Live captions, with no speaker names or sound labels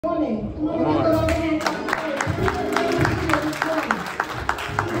Morning. Come on, Good morning.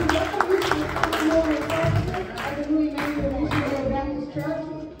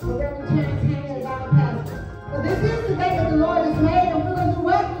 But this is the day that the Lord has made, and we're going to do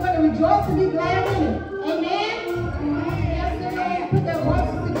what? We're going to rejoice and be glad in it. Amen? Yesterday, put their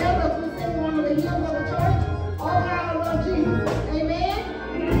voices together as we sing one of the hymns of the church. Oh, how I love Jesus. Amen?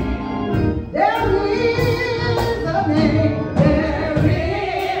 There is a name. There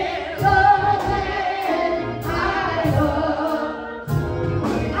is a name I love.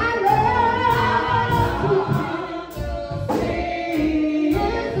 I love to sing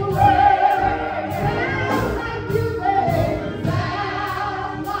His word. Sounds like music.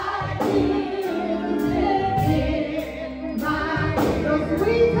 Sounds like music in my the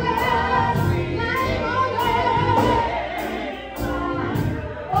sweetest name on earth.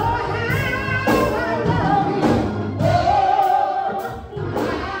 Oh, how I love you. Oh,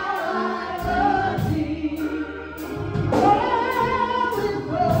 how I love thee. Oh, with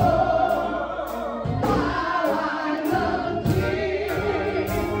how I love thee.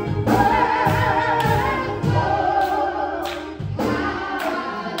 Oh, how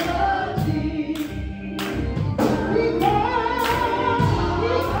I love thee.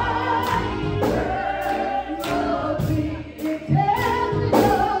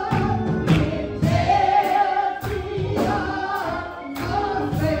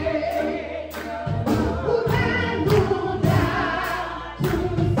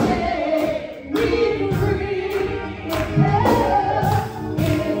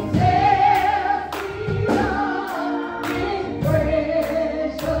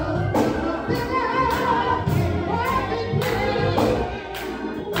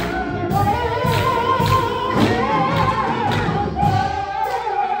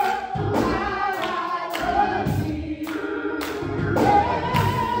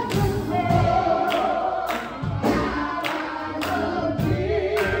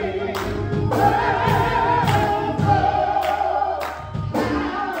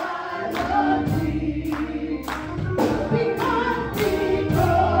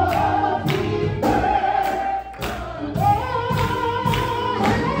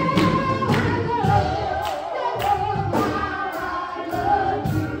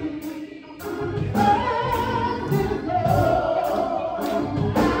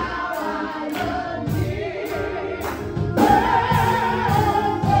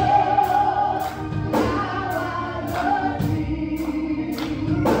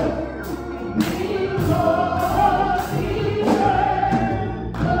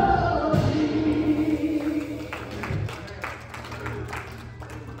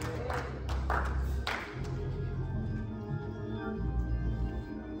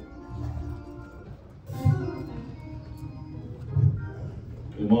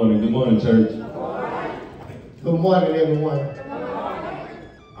 Good morning, church. Good morning, everyone.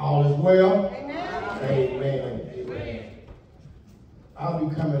 All is well? Amen. Amen. Amen. I'll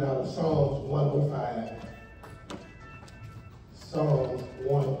be coming out of Psalms 105. Psalms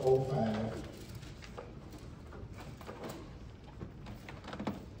 105.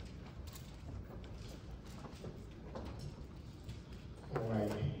 All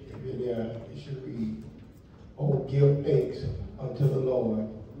right. If you're there, you should read, "Oh, give thanks unto the Lord.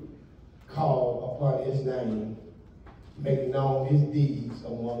 Call upon His name. Make known His deeds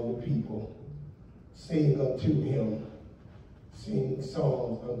among the people. Sing unto Him. Sing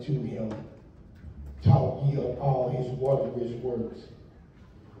songs unto Him. Talk ye of all His wondrous works.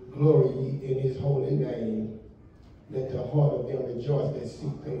 Glory ye in His holy name. Let the heart of them rejoice that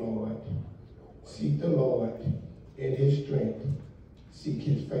seek the Lord. Seek the Lord in His strength. Seek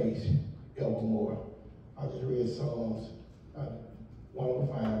His face evermore." I just read Psalms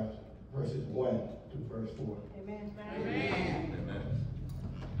 105, verses 1 to verse 4. Amen. Amen.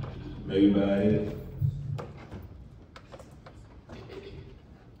 May you bow your head.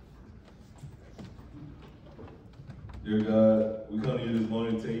 Dear God, we come to you this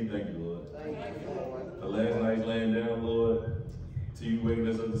morning to tell you thank you, Lord. For last night's laying down, Lord, to you waking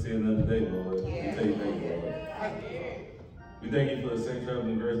us up to see another day, Lord. We tell you thank you, Lord. We thank you for the safe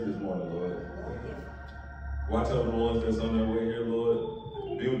traveling grace this morning, Lord. Watch over the ones that's on their way here,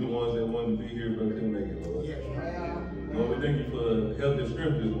 Lord. Be with the ones that wanted to be here but couldn't make it, Lord. Lord, we thank you for health and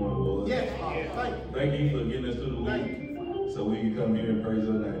strength this morning, Lord. Yes, Father. Thank you for getting us through the week so we can come here and praise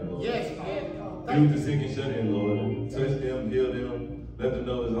your name, Lord. Yes, Be with the sick and shut in, Lord. Touch them, heal them. Let them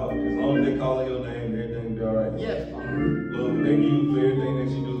know as long as they call your name, everything will be all right. Yes, Father. Lord, we thank you for everything that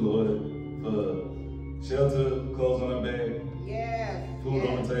you do, Lord. For shelter, clothes on our back, food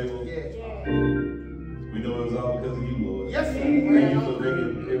on the table. Yes. We know it was all because of you, Lord. Yes, sir. Thank you for making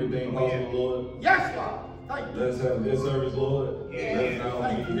Let us have a good service, Lord. Let us not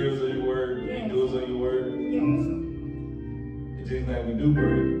only be hearers of your word, but be doers of your word. In Jesus' name we do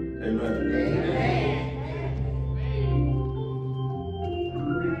pray. Amen. Amen.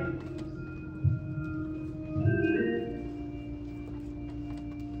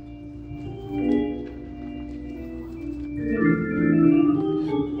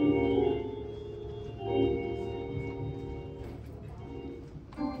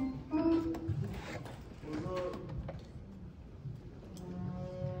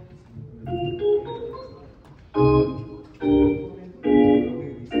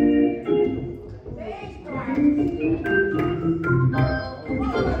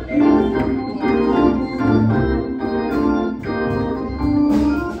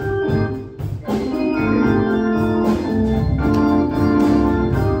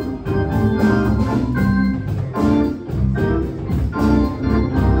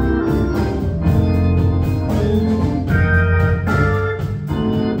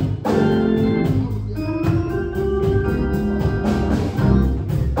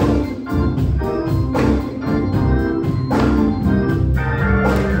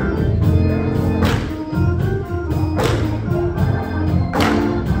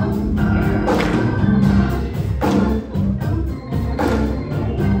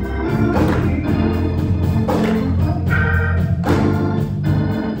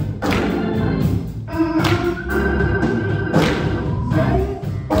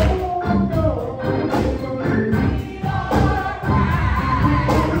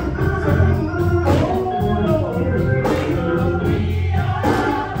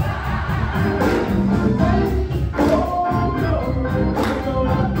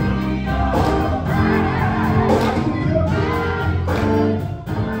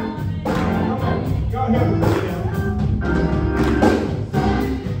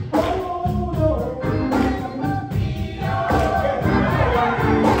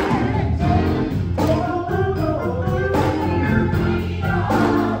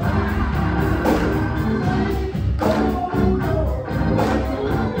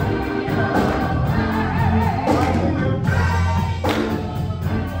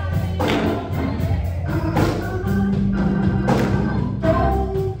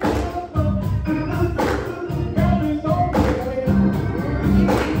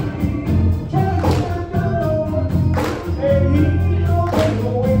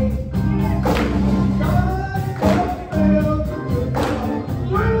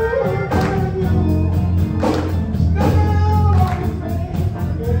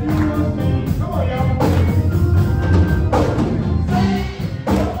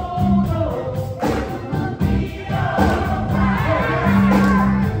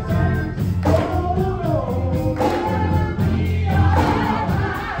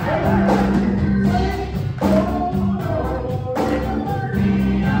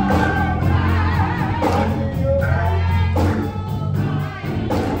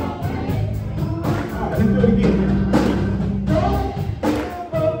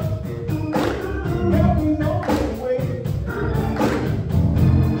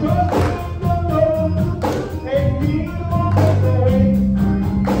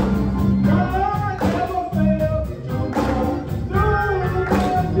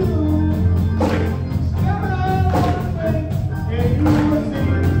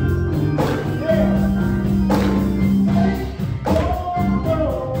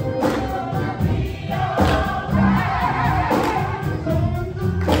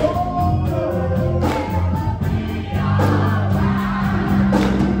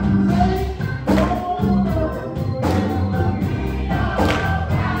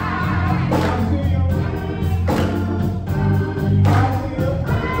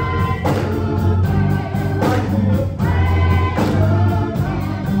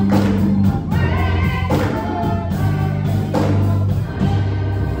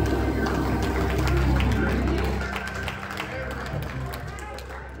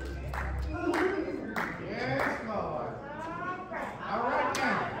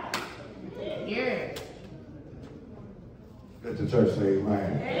 Let the church say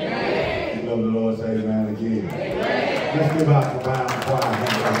amen. Amen. You love the Lord, say amen again. Amen. Let's give out the round of applause.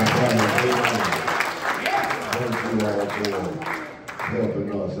 Thank you all for helping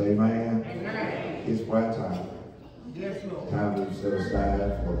us. Amen. Amen. It's right time. Yes, Lord. Time to set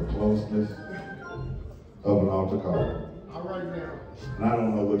aside for the closeness of an altar call. All right now. And I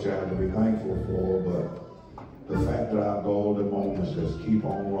don't know what you have to be thankful for, but the fact that our golden moments just keep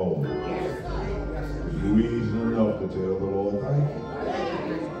on rolling. Reason enough to tell the Lord thank you.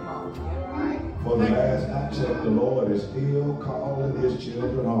 For the last I checked, the Lord is still calling his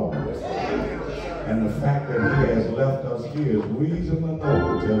children home. And the fact that he has left us here is reason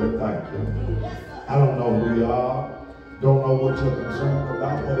enough to tell him thank you. I don't know who you are, don't know what you're concerned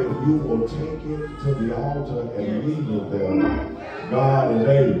about, but if you will take it to the altar and leave it there, God is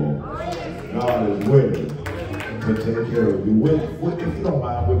able, God is willing to take care of you. If you don't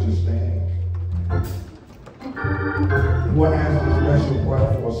mind, would you stand? We'll ask a special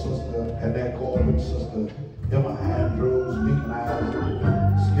prayer for Sister Annette Corbin, Sister Emma Andrews, Deacon Isaac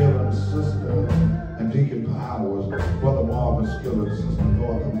Skillen, Sister and Deacon Powers, Brother Marvin Skillen, Sister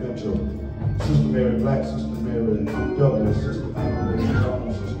Dorothy Mitchell, Sister Mary Black, Sister Mary Douglas, Sister Magdalene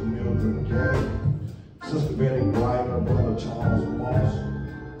Jones, Sister Mildred McKay, Sister Betty Brighter, Brother Charles Moss,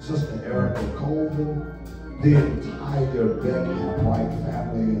 Sister Erica Colvin, the entire Beckham White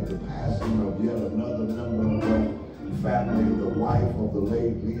family, and the passing of yet another member of the family, the wife of the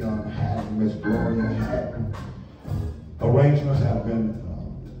late Leon Hatton, Miss Gloria Hatton. Arrangements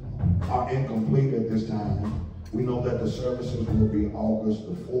are incomplete at this time. We know that the services will be August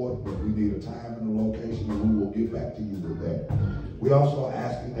the 4th, but we need a time and a location, and we will get back to you with that. We also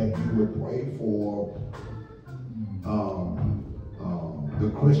asking that you would pray for the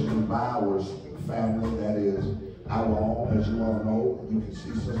Christian Bowers family, that is our own. As you all know, you can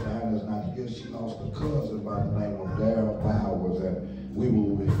see Sister Anna's not here. She lost a cousin by the name of Darrell Bowers, and we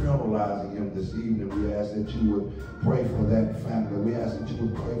will be funeralizing him this evening. We ask that you would pray for that family. We ask that you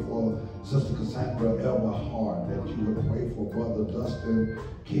would pray for Sister Cassandra Everhart, that you would pray for Brother Dustin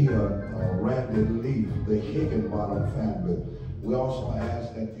Kia, Randy Leaf, the Higginbottom family. We also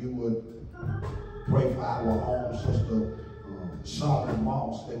ask that you would pray for our own Sister Charlotte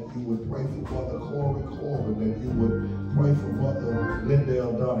Moss, that you would pray for Brother Corey Corbin, that you would pray for Brother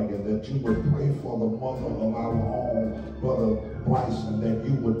Lindell Dunnigan, that you would pray for the mother of our own Brother Bryson, that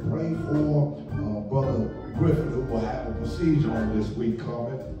you would pray for Brother Griffin, who will have a procedure on this week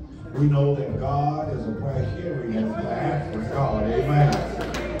coming. We know that God is a prayer hearing and prayer answering God. Amen.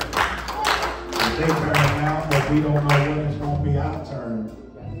 It's their turn now, but we don't know when it's going to be our turn.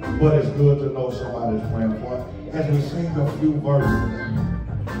 But it's good to know somebody's praying for it. As we sing a few verses.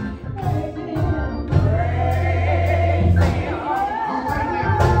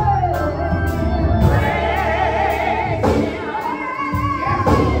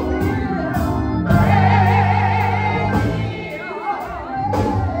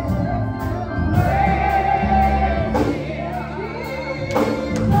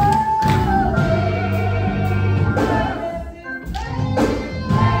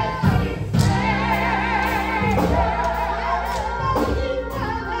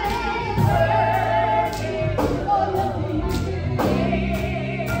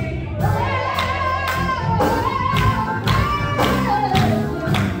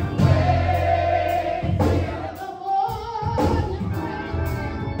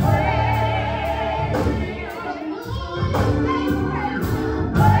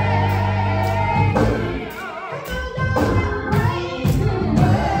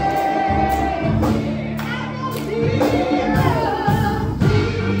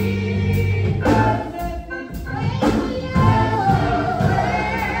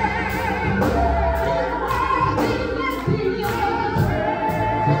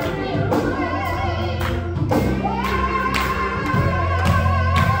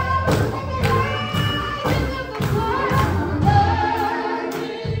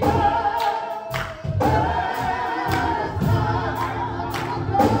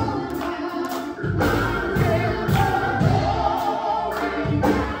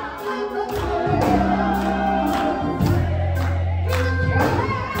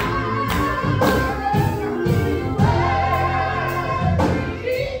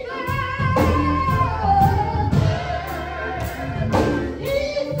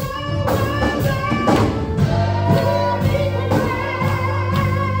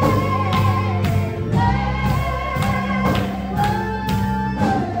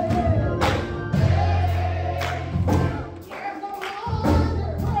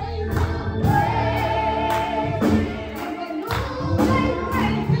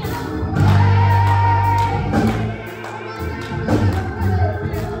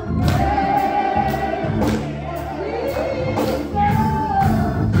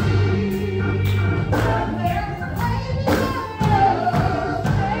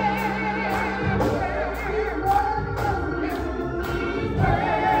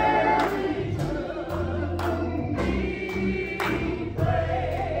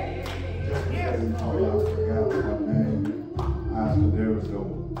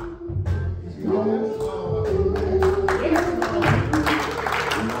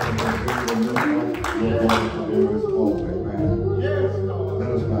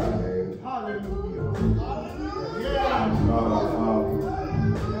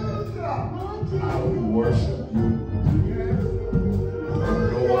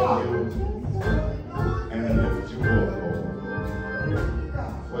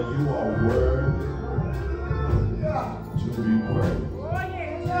 For you are worthy to be praised.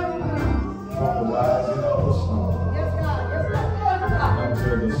 From the rising of the sun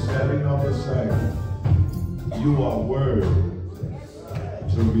until the setting of the same, you are worthy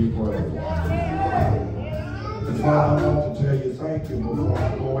to be praised. And Father, I want to tell you thank you before I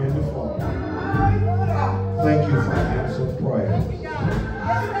go any further. Thank you for answered prayer.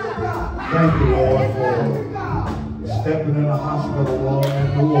 Thank you, Lord, for stepping in the hospital room in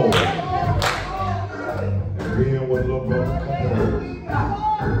the ward and being with little brother Capote.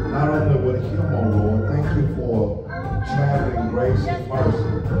 Not only with him, oh Lord, thank you for traveling grace and mercy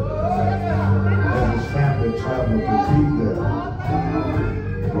as his family traveled to be there.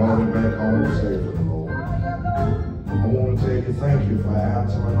 Brought him back home safely, Lord. I want to tell you thank you for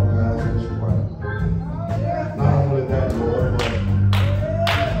answering our pastor's prayer. Not only that, Lord, but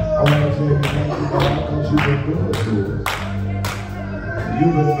I want to tell you thank you, God, because you've been good to us.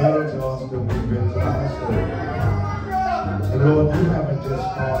 You've been better to us than we've been to ourselves. And Lord, you haven't just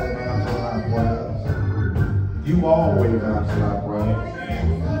started answering our prayers. You always answer our prayers.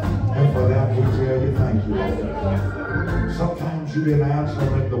 And for that, we tell you thank you, Lord. Sometimes you didn't answer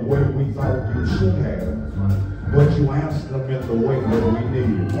them in the way we thought you should have, but you answered them in the way that we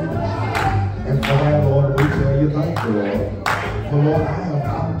needed. And for that, Lord, we tell you thank you, Lord. For Lord, I have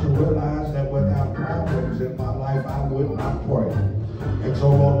come to realize that without problems in my life, I would not pray. And so,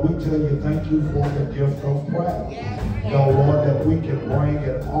 Lord, we tell you thank you for the gift of prayer. Know, Lord, that we can bring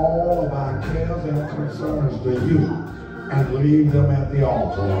in all of our cares and concerns to you and leave them at the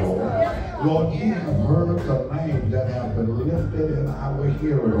altar, Lord. Lord, you have heard the names that have been lifted in our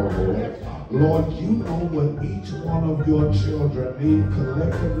hearing, oh Lord. Lord, you know what each one of your children need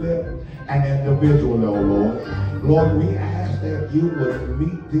collectively and individually, oh Lord. Lord, we ask that you would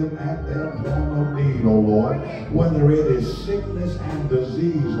meet them at their point of need, oh Lord. Whether it is sickness and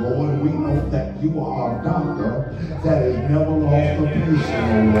disease, Lord, we know that you are a doctor that has never lost a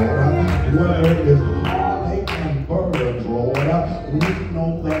patient, oh Lord. Whether it is heartache and burdens, Lord, we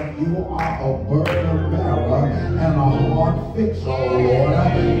know that you are a burden bearer and a heart fixer, oh Lord.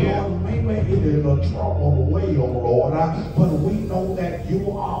 Lord, maybe it is a troubled way, oh Lord, but we know that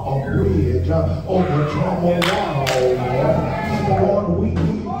you are a bridge over troubled water, oh Lord. So Lord, we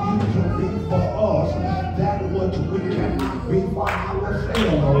need you to be for us that which we cannot be for ourselves,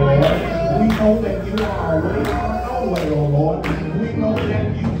 oh Lord. We know that you are a way out of no way, oh Lord. We know that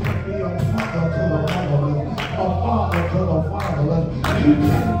you can be a mother to the motherless, a father to the fatherless. You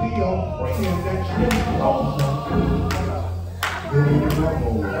can be a friend that sticks closer than any brother, oh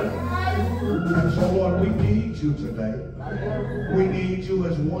Lord. And so, Lord, we need you today. We need you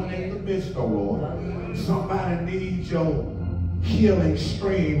as one in the midst, oh Lord. Somebody needs your healing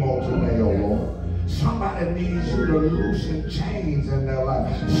stream, oh today, oh Lord. Somebody needs you to loosen chains in their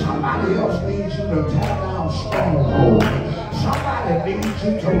life. Somebody else needs you to tear down strongholds. Somebody needs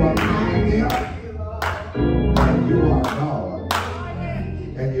you to remind them that you are God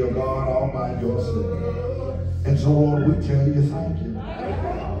and you're God all by yourself. And so, Lord, we tell you thank you.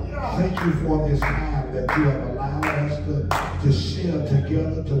 Thank you for this time that you have allowed us to share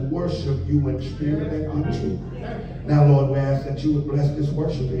together, to worship you in spirit and in truth. Now, Lord, we ask that you would bless this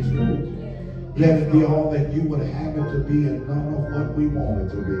worship experience. Let it be all that you would have it to be and none of what we want it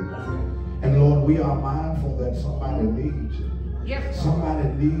to be. And Lord, we are mindful that somebody needs you. Somebody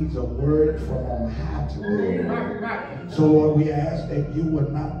needs a word from on high today. So Lord, we ask that you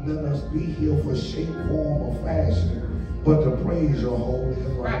would not let us be here for shape, form, or fashion, but to praise your holy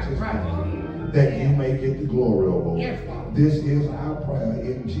and righteous name, that you may get the glory, O Lord. This is our prayer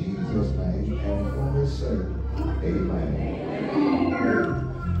in Jesus' name, and for his sake, amen.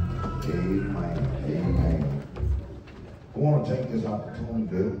 Amen. Amen. I want to take this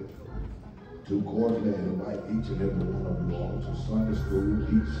opportunity to cordially invite each and every one of you all to Sunday school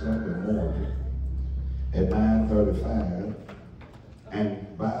each Sunday morning at 9:35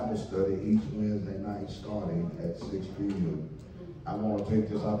 and Bible study each Wednesday night starting at 6 p.m. I want to take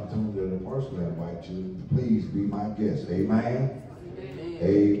this opportunity to personally invite you to please be my guest. Amen?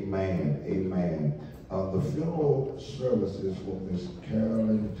 Amen. Amen. The funeral services for Miss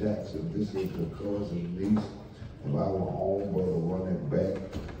Carolyn Jackson. This is the cousin niece of our own brother running back,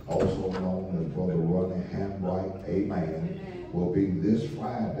 also known as Brother Running Handwright. Amen. Will be this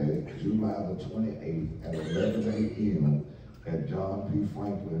Friday, July the 28th at 11 a.m. at John P.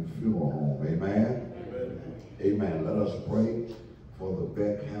 Franklin Funeral Home. Amen? Amen. Let us pray for the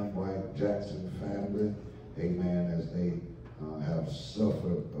Beck Handwright Jackson family. Amen. As they have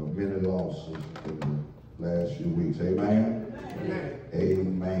suffered many losses in the last few weeks. Amen?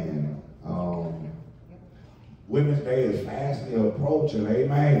 Amen. Women's Day is fastly approaching.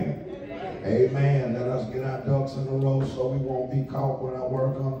 Amen. Amen. Let us get our ducks in a row so we won't be caught when I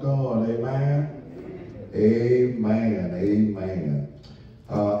work on God. Amen. Amen. Amen.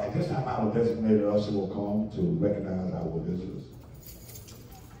 At this time, our designated usher will come to recognize our visitors.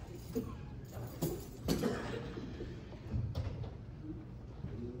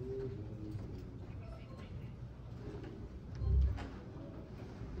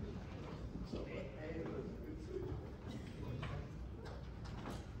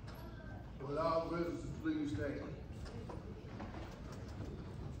 Will all visitors please stand?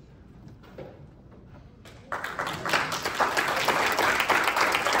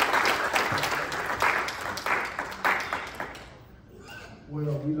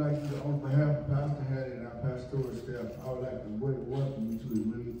 Well, we'd like to, on behalf of Pastor Hattie and our pastoral staff, I would like to welcome you to the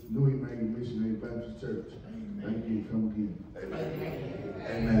New Emmanuel Missionary Baptist Church. Thank you. Come again. Amen.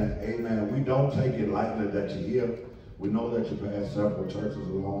 Amen. Amen. We don't take it lightly that you're here. We know that you passed several churches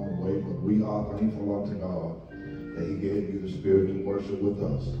along the way, but we are thankful unto God that He gave you the spirit to worship with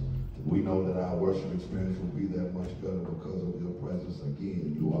us. We know that our worship experience will be that much better because of your presence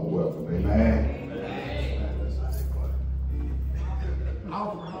again. You are welcome. Amen.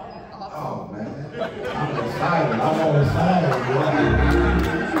 Oh, man. I'm excited. I'm on the side.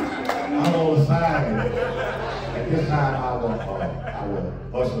 I'm on the side. At this time, our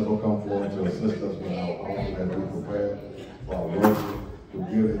ushers will come forward to assist us with our offering as we prepare for our worship to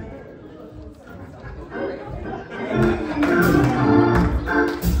give it.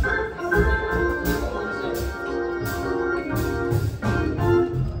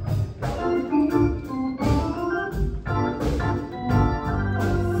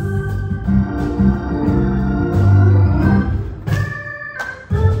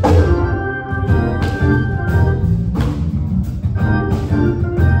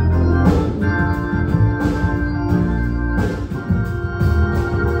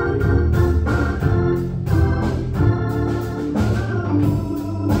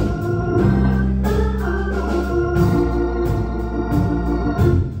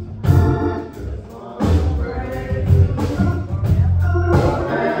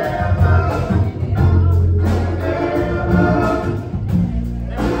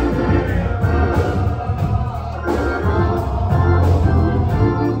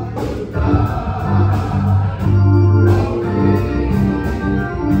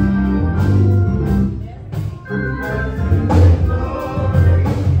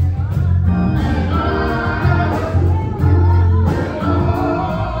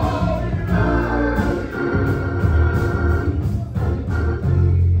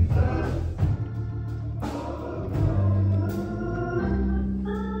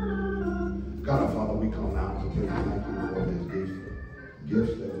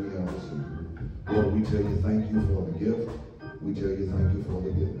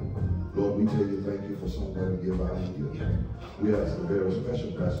 We ask a very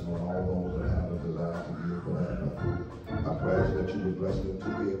special blessing on all those that have a desire to give but have nothing. I pray that you would bless them to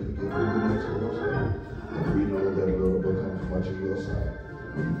be able to give them the next birthday. And we know that little becomes much of your sight.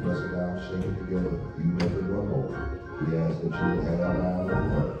 When you press it down, shake it together, you make it run over. We ask that you would have thine own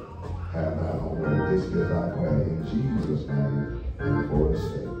way. Have thine own way. This is our prayer in Jesus' name and for His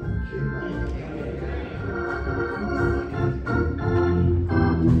sake. Amen.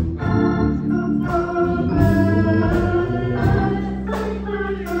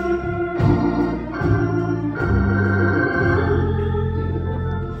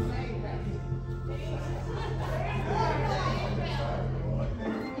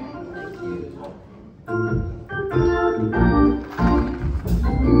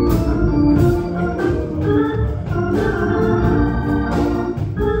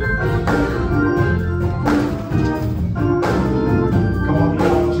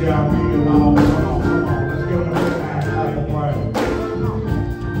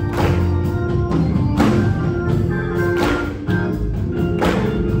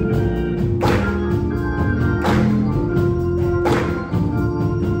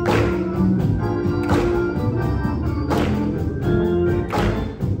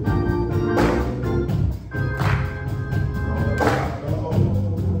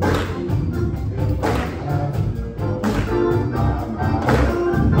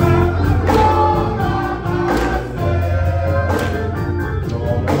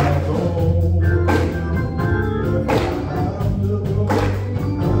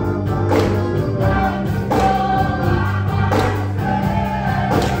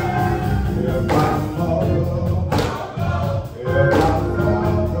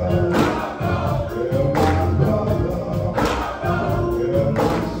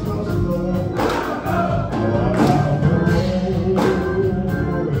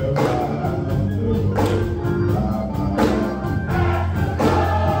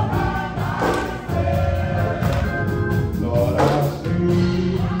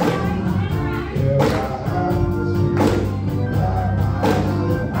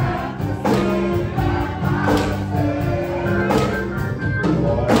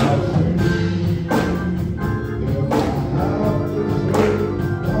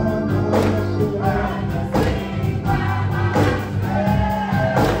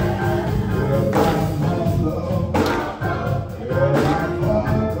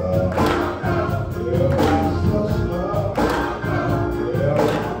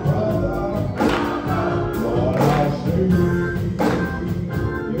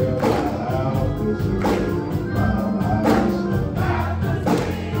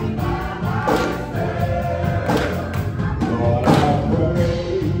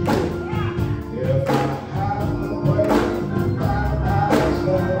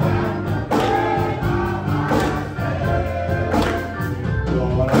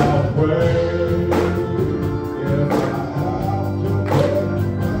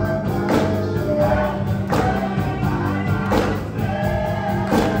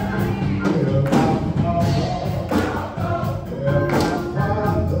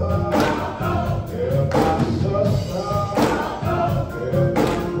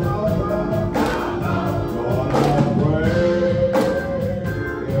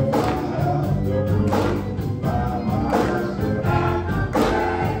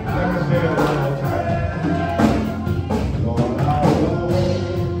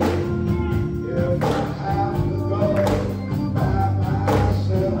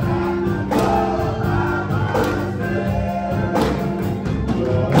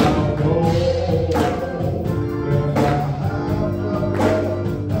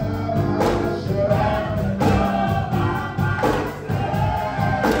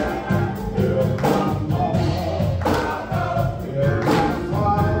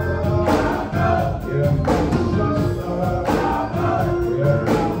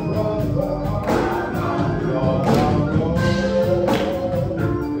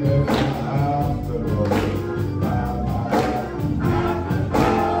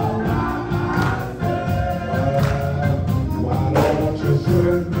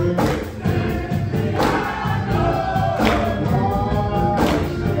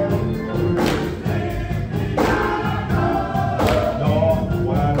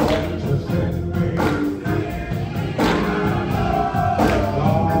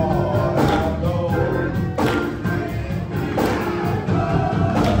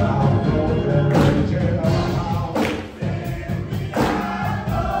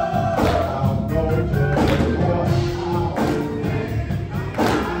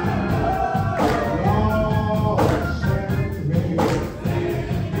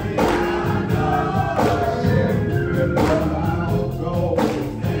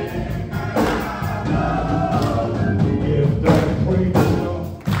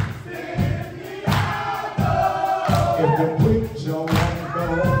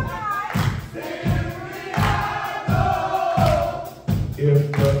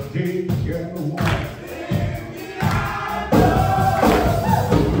 If the deacon wants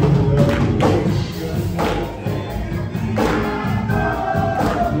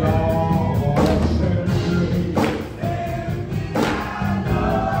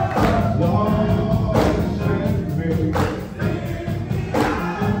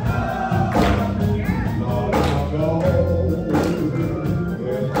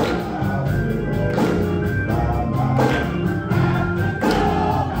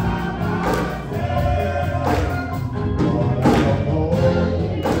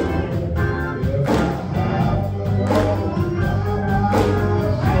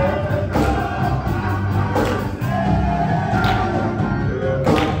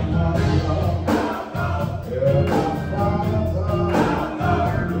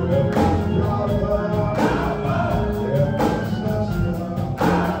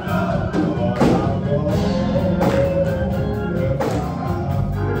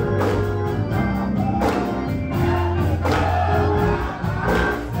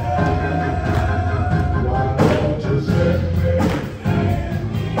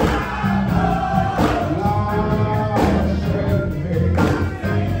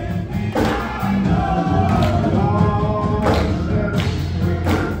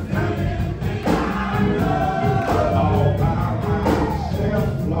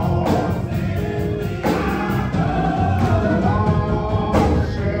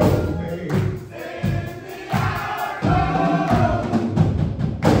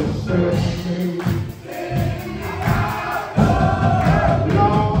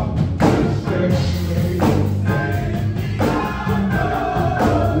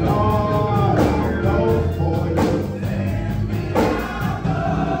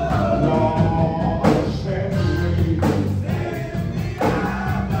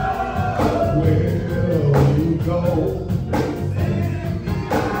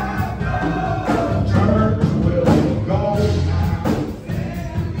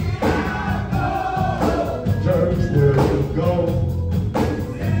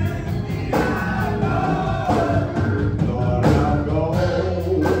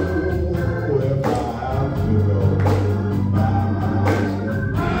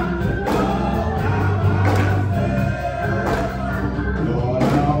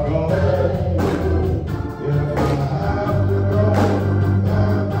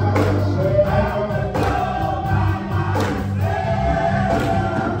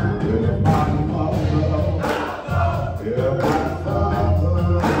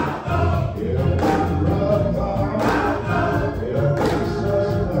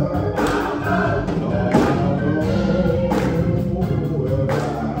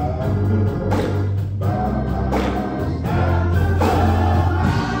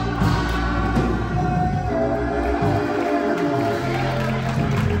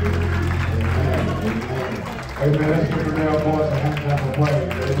Amen. Let's give them their voice a hand clap of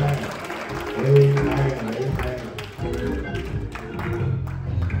praise. Amen. Amen.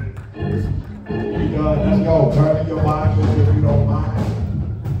 Let's go. Turn in your Bibles if you don't mind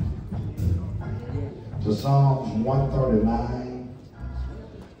to Psalms 139.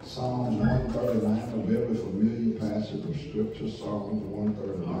 Psalms 139, a very familiar passage of scripture. Psalms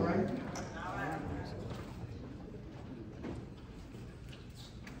 139. All right.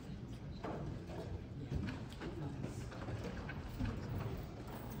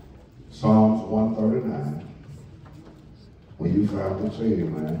 Psalms 139. When you found it, say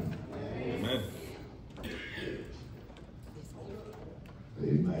amen. Amen.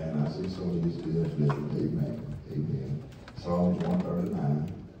 Amen. I see some of you still flipping. Amen. Amen. Psalms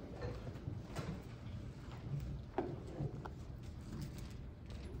 139.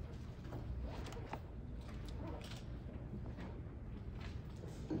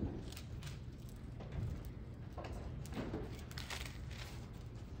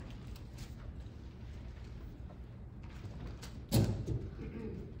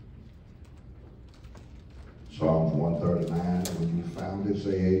 Psalms 139, when you found it,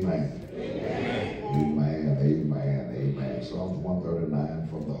 say amen. Amen. Amen, amen, amen. Psalms 139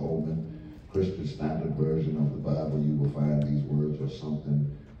 from the Holman Christian Standard Version of the Bible, you will find these words or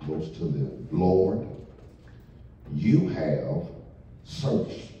something close to them. Lord, you have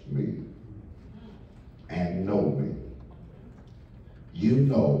searched me and know me. You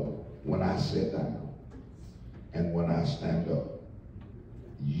know when I sit down and when I stand up.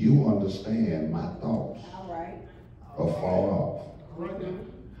 You understand my thoughts are far off.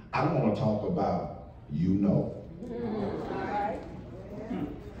 I want to talk about you know.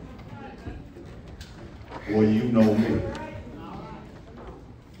 Or you know me.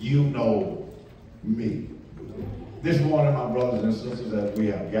 you know me. This morning, my brothers and sisters, as we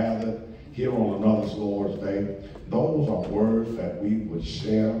have gathered here on another Lord's Day, those are words that we would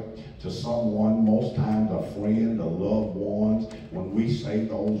share to someone, most times a friend, a loved ones. When we say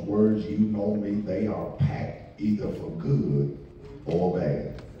those words, you know me, they are packed either for good or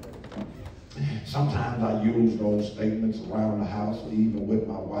bad. Sometimes I use those statements around the house, even with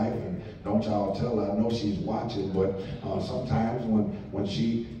my wife, and don't y'all tell her, I know she's watching, but sometimes when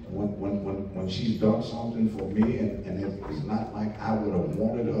she's done something for me and it's not like I would have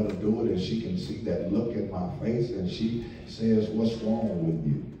wanted her to do it, and she can see that look in my face and she says, what's wrong with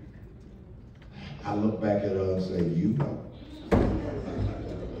you? I look back at her and say, you know.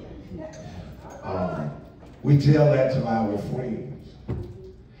 We tell that to our friends,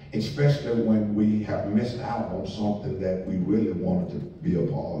 especially when we have missed out on something that we really wanted to be a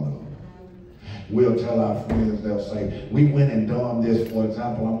part of. We'll tell our friends, they'll say, we went and done this. For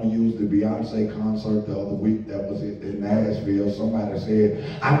example, I'm going to use the Beyonce concert the other week that was in Nashville. Somebody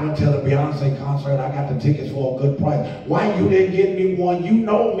said, I went to the Beyonce concert, I got the tickets for a good price. Why you didn't get me one? You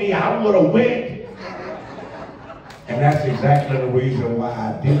know me, I would have went. And that's exactly the reason why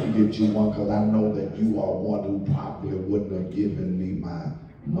I didn't get you one, because I know that you are one who probably wouldn't have given me my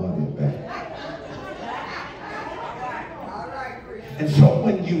money back. And so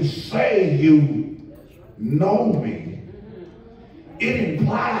when you say you know me, it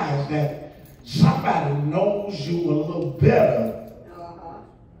implies that somebody knows you a little better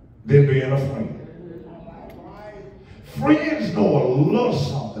than being a friend. Friends know a little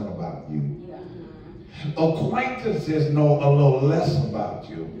something about you. Acquaintances know a little less about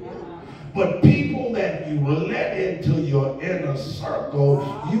you. But people that you let into your inner circle,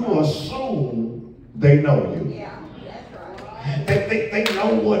 you assume they know you. They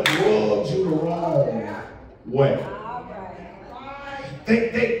know what rubs you the wrong way.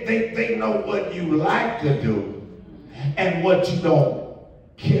 They know what you like to do and what you don't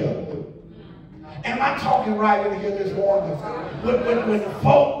care to do. Am I talking right in here this morning? When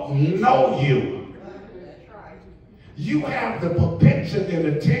folk know you, you have the propensity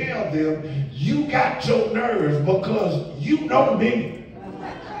to tell them you got your nerves because you know me.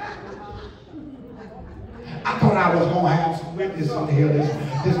 I thought I was going to have some witnesses in here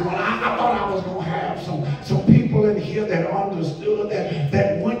this morning. I thought I was going to have some people in here that understood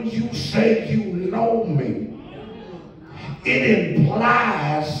that when you say you know me, it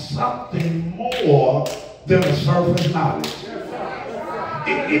implies something more than a surface knowledge.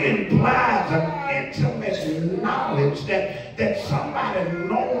 It implies an intimate knowledge that somebody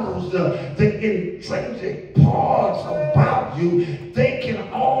knows the intrinsic parts about you. They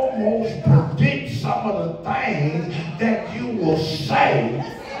can almost predict some of the things that you will say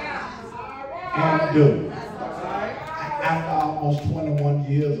and do. After almost 21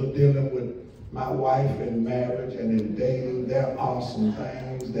 years of dealing with my wife in marriage and in dating, there are some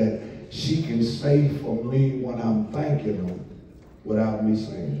things that she can say for me when I'm thanking her without me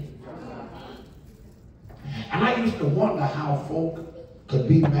saying it. And I used to wonder how folk could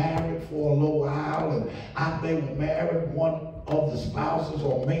be married for a little while, and after they were married, one of the spouses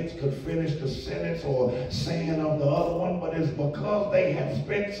or mates could finish the sentence or saying of the other one, but it's because they had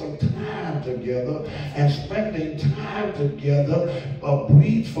spent some time together, and spending time together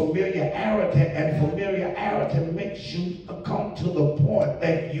breeds familiarity, and familiarity makes you come to the point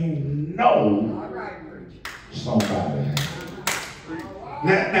that you know somebody.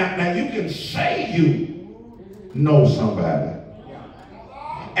 Now you can say you know somebody,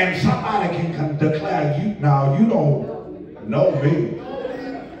 and somebody can declare you, now you don't know me.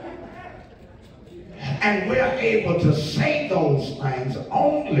 And we're able to say those things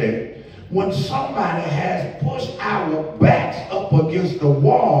only when somebody has pushed our backs up against the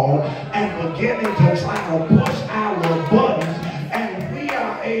wall and beginning to try to push our buttons, and we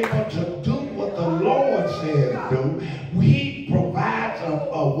are able to do what the Lord says do. He provides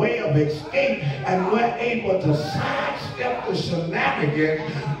a way of escape, and we're able to sidestep the shenanigans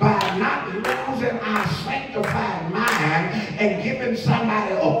by not losing our sanctified mind and giving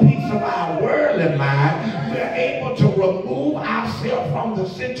somebody a piece of our worldly mind. We're able to remove ourselves from the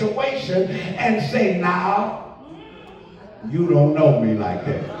situation and say, now, you don't know me like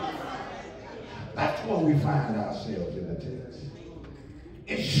that. That's where we find ourselves in the text.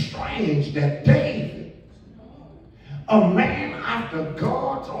 It's strange that David, a man after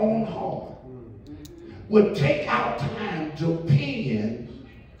God's own heart, would take out time to pen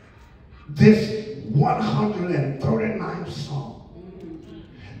this 139th Psalm.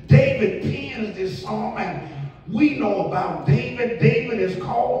 David pens this psalm, and We know about David. David is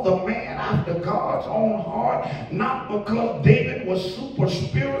called the man after God's own heart, not because David was super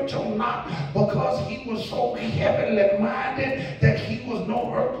spiritual, not because he was so heavenly minded that he was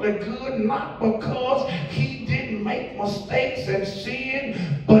no earthly good, not because he didn't make mistakes and sin,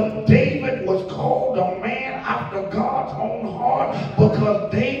 but David was called a man after God's own heart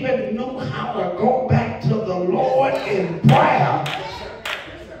because David knew how to go back to the Lord in prayer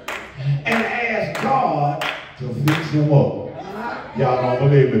and ask God to fix him up. Y'all don't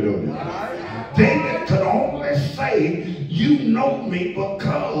believe me, do you? David could only say, you know me,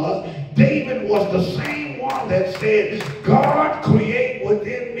 because David was the same one that said, God, create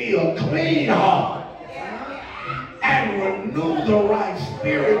within me a clean heart and renew the right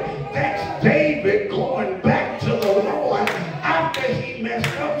spirit. That's David going back to the Lord after he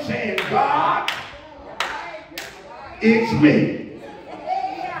messed up, saying, God, it's me.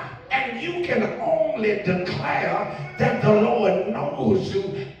 And you can only declare that the Lord knows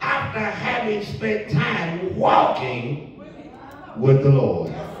you after having spent time walking with the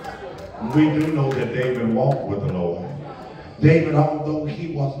Lord. We do know that David walked with the Lord. David, although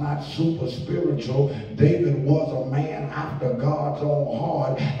he was not super spiritual, David was a man after God's own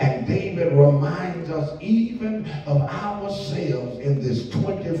heart. And David reminds us even of ourselves in this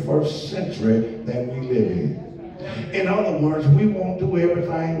 21st century that we live in. In other words, we won't do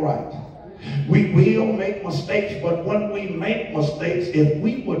everything right. We will make mistakes, but when we make mistakes, if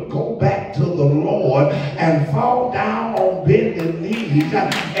we would go back to the Lord and fall down on bended knees,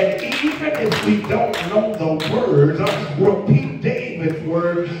 and even if we don't know the words, repeat David's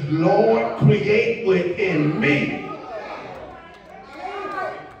word, Lord, create within me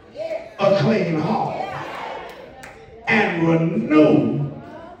a clean heart and renew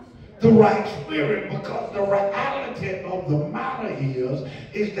the right spirit, because the reality of the matter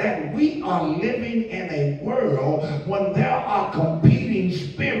is that we are living in a world when there are competing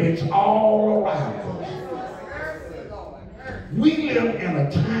spirits all around us. We live in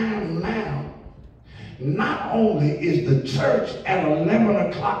a time now, not only is the church at 11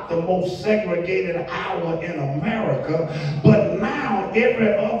 o'clock the most segregated hour in America, but now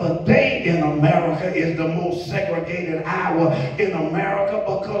every other day in America is the most segregated hour in America,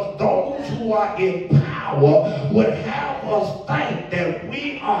 because those who are in power would have us think that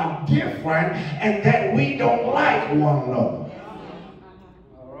we are different and that we don't like one another.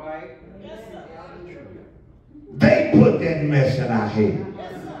 All right. They put that mess in our head.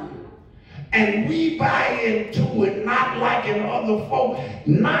 And we buy into it, not liking other folk,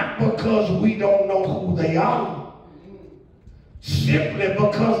 not because we don't know who they are, simply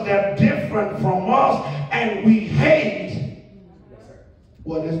because they're different from us, and we hate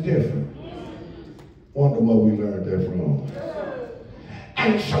what is different. Wonder where we learned that from.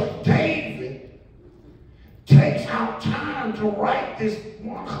 And so David takes out time to write this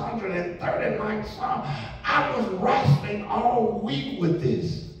 139th Psalm. I was wrestling all week with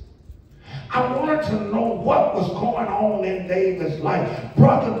this. I wanted to know what was going on in David's life.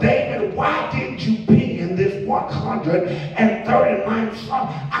 Brother David, why did you pen this 139th Psalm?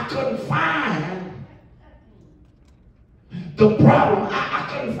 I couldn't find the problem. I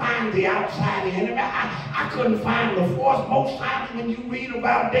couldn't find the outside enemy. I couldn't find the force. Most times when you read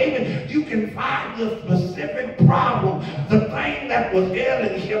about David, you can find the specific problem, the thing that was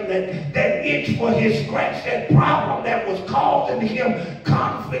ailing him, that itch for his scratch, that problem that was causing him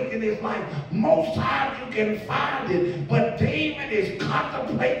conflict in his life. Most times you can find it, but David is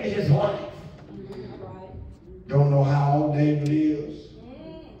contemplating his life. Don't know how old David is.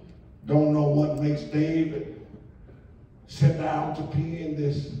 Don't know what makes David sit down to pen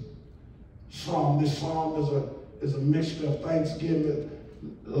this psalm. This psalm is a mixture of thanksgiving,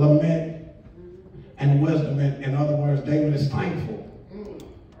 lament, and wisdom. In other words, David is thankful.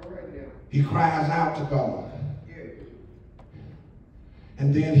 He cries out to God.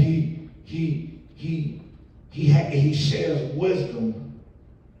 And then he shares wisdom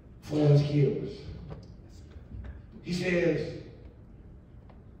for his hearers. He says,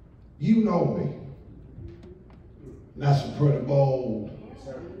 you know me. That's a pretty bold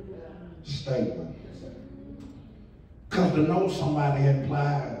statement. Because to know somebody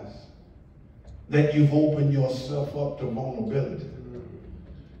implies that you've opened yourself up to vulnerability.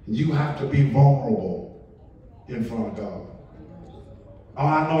 You have to be vulnerable in front of God. Oh,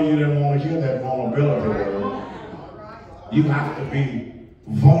 I know you didn't want to hear that vulnerability word. You have to be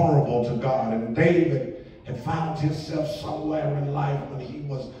vulnerable to God. And David had found himself somewhere in life when he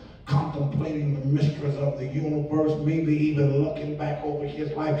was contemplating the mysteries of the universe, maybe even looking back over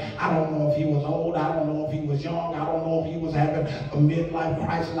his life. I don't know if he was old, I don't know if he was young, I don't know if he was having a midlife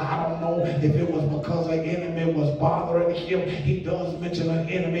crisis, I don't know if it was because an enemy was bothering him. He does mention an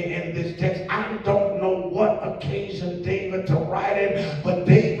enemy in this text. I don't know what occasioned David to write it, but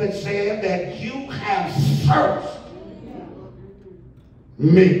David said that you have searched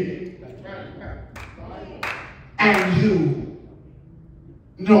me and you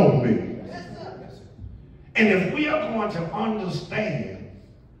know me. And if we are going to understand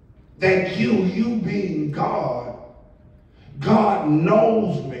that you being God, God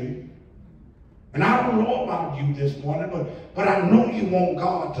knows me. And I don't know about you this morning, but I know you want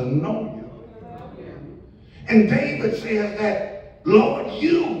God to know you. And David says that, Lord,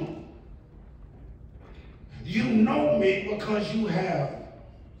 you know me because you have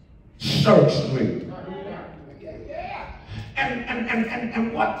searched me.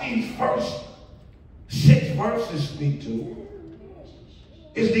 And what these first 6 verses speak to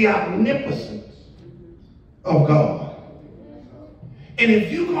is the omnipotence of God. And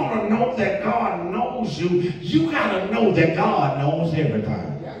if you're going to know that God knows you, you got to know that God knows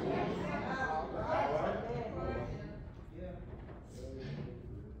everything.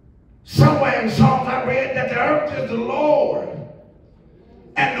 Somewhere in Psalms I read that the earth is the Lord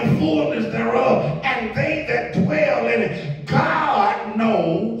and the fullness thereof, and they that dwell in it. God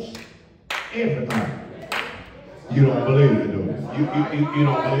knows everything. You don't believe it, do you? You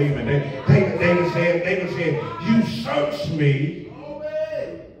don't believe it. David said, you search me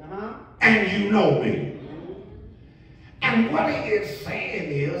and you know me. And what he is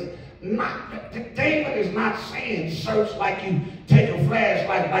saying is, David is not saying search like you take a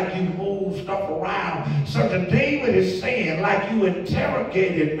flashlight, like you move stuff around. Search. David is saying like you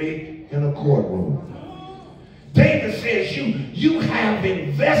interrogated me in a courtroom. David says you have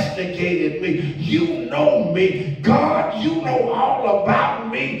investigated me. You know me. God, you know all about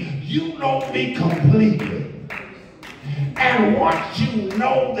me. You know me completely. And once you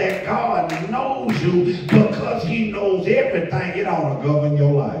know that God knows you because he knows everything, it ought to govern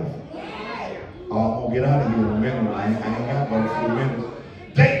your life. Oh, I'm going to get out of here in a minute. I ain't got but a few minutes.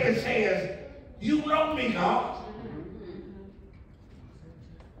 David says, you know me, God.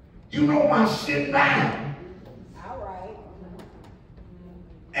 You know my sitting down. All right.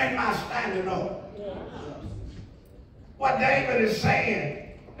 And my standing up. What David is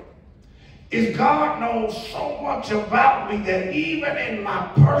saying is God knows so much about me that even in my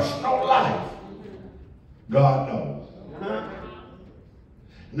personal life, God knows.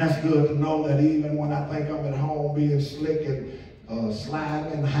 And that's good to know that even when I think I'm at home being slick and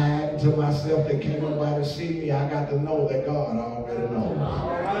sliding and hiding to myself that can't nobody see me, I got to know that God already knows.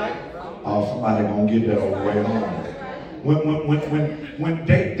 Oh, somebody gonna get that over way on. When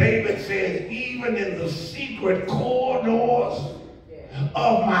David says, even in the secret corridors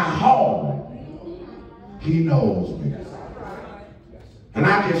of my home, he knows me. And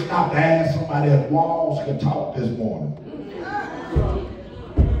I just stopped to ask somebody if walls could talk this morning.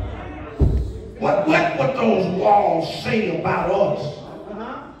 What would those walls say about us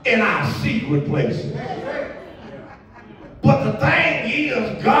in our secret places? But the thing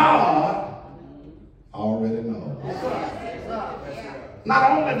is, God already knows.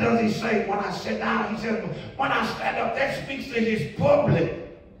 Not only does he say, when I sit down, he says, when I stand up, that speaks to his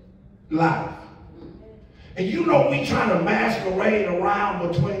public life. And you know we trying to masquerade around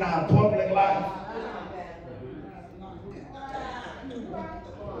between our public life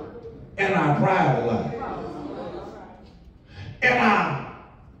and our private life. In our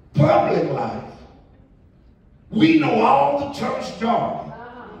public life, we know all the church jargon.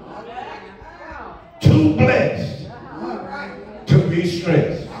 Too blessed to be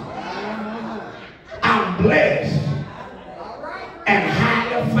stressed. I'm blessed and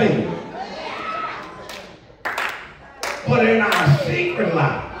highly favored. But in our secret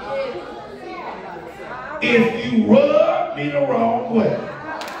life, if you rub me the wrong way,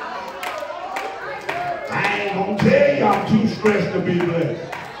 I ain't gonna tell you I'm too stressed to be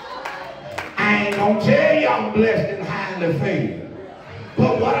blessed. I ain't gonna tell you I'm blessed and highly favored.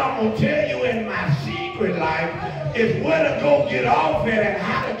 But what I'm gonna tell you in my secret life is where to go get off at and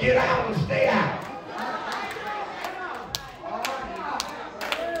how to get out and stay out.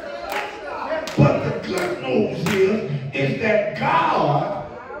 But the good news is that God,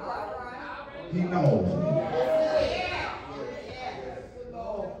 he knows me.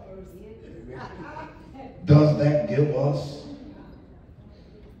 Does that give us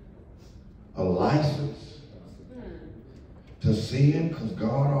a license to sin because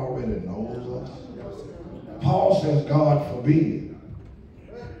God already knows us? Paul says, God forbid.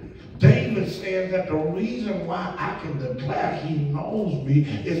 David says that the reason why I can declare he knows me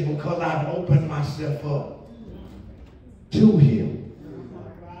is because I've opened myself up to him.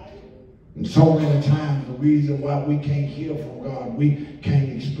 And so many times the reason why we can't hear from God, we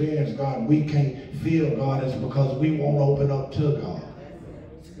can't experience God, we can't feel God is because we won't open up to God.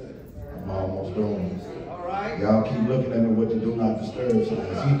 I'm almost done. All right. Y'all keep looking at me with the do not disturb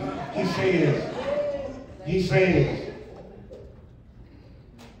signs. He says,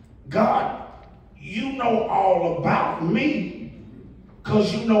 God, you know all about me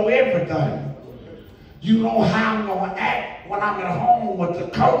because you know everything. You know how I'm going to act when I'm at home with the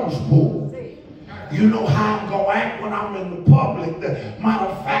curtains pulled. You know how I'm going to act when I'm in the public. Matter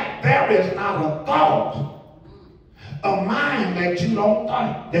of fact, there is not a thought of mine that you don't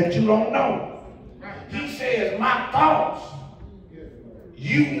think, that you don't know. He says, my thoughts,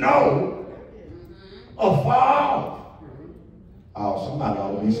 you know, are far off. Oh, somebody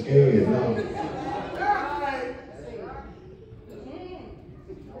ought to be scared now.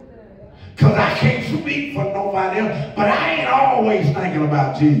 Because I can't speak for nobody else, but I ain't always thinking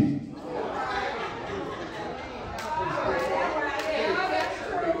about Jesus.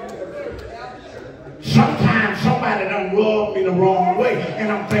 Sometimes somebody done rubbed me the wrong way,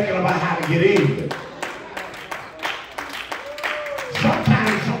 and I'm thinking about how to get even.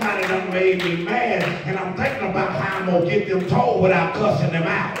 Sometimes somebody done made me mad, and I'm thinking about how I'm going to get them told without cussing them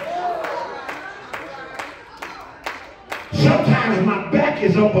out. Sometimes my back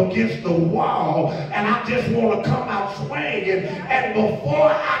is up against the wall, and I just want to come out swinging, and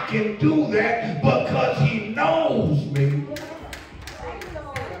before I can do that, because he knows me,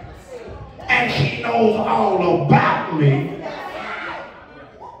 and he knows all about me,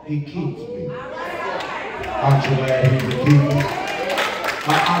 he keeps me. Aren't you glad he's a keeper?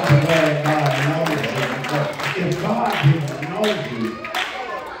 Aren't you glad God knows you? If God didn't know you,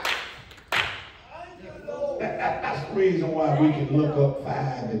 that's the reason why we can look up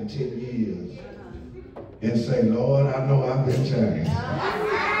 5 and 10 years and say, Lord, I know I've been changed.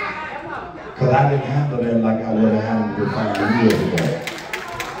 Because I didn't handle that like I would have handled it 5 years ago.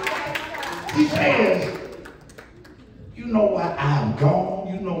 He says, you know where I've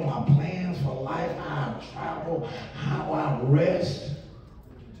gone, you know my plans for life, how I travel, how I rest.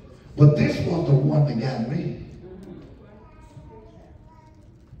 But this was the one that got me.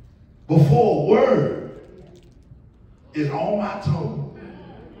 Before a word is on my tongue,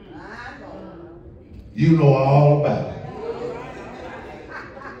 you know all about it.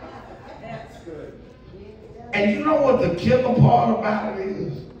 And you know what the killer part about it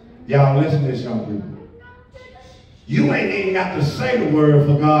is? Y'all listen to this, young people. You ain't even got to say the word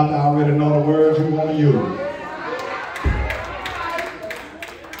for God to already know the words you want to use.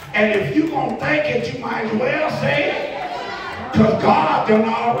 And if you gonna think it, you might as well say it, because God done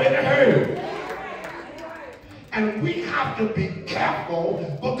already heard. And we have to be careful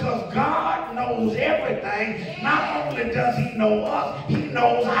because God knows everything. Not only does he know us, he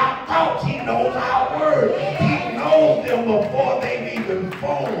knows our thoughts, he knows our words. He knows them before they've even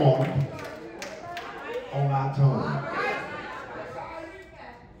formed on our tongue.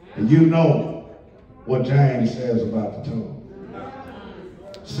 And you know what James says about the tongue.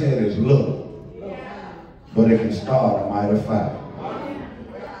 Said it's little, but it can start a mighty fire.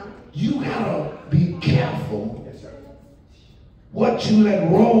 You gotta be careful what you let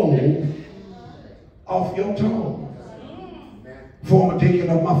roll off your tongue. Former deacon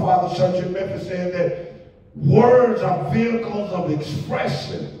of my father's church in Memphis said that words are vehicles of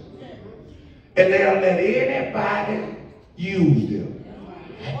expression, and they'll let anybody use them.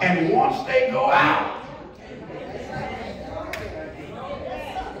 And once they go out,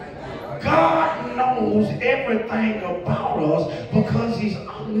 God knows everything about us because he's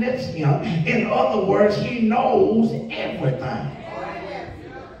omniscient. In other words, he knows everything.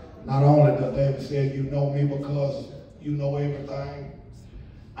 Not only does David say, you know me because you know everything.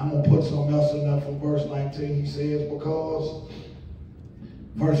 I'm going to put something else in there from verse 19. He says, because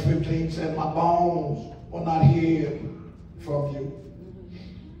verse 15 said, my bones were not hid from you.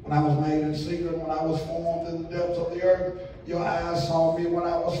 When I was made in secret, when I was formed in the depths of the earth, your eyes saw me when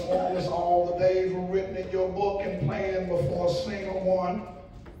I was formless. All the days were written in your book and planned before a single one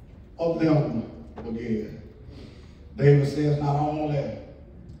of them began. David says, not only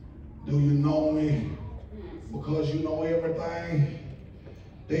do you know me because you know everything,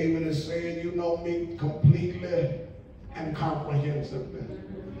 David is saying you know me completely and comprehensively.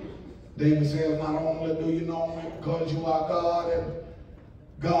 David says, not only do you know me because you are God and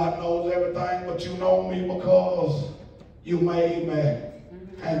God knows everything, but you know me because you made me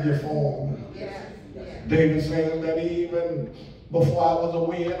and you formed me. David says that even before I was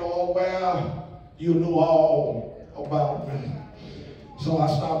aware or aware, you knew all about me. So I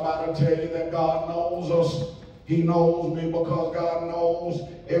stopped by to tell you that God knows us. He knows me because God knows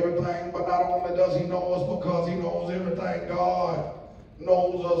everything. But not only does he know us because he knows everything, God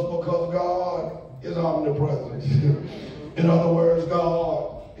knows us because God is omnipresent. In other words,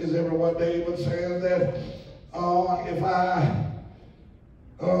 God is everywhere. David says that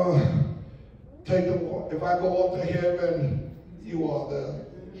if I go up to heaven, you are there.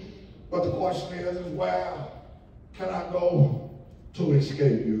 But the question is where can I go to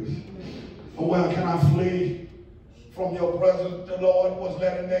escape you? Or where can I flee from your presence? The Lord was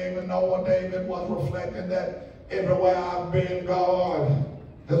letting David know, what David was reflecting, that everywhere I've been, God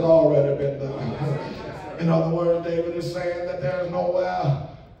has already been there. In other words, David is saying that there is nowhere,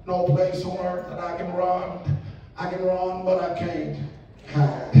 no place on earth that I can run. I can run, but I can't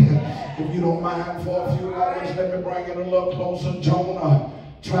hide. If you don't mind for a few moments, let me bring it a little closer. Jonah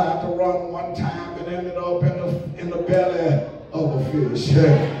tried to run one time and ended up in the belly of a fish.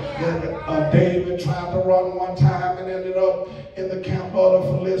 David tried to run one time and ended up in the camp of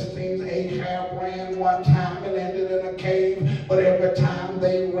the Philistines. Ahab ran one time and ended in a cave. But every time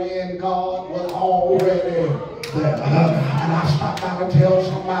they ran, God was already there. And I stopped by to tell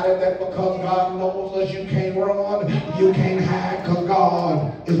somebody that because God knows us, you can't run, you can't hide, because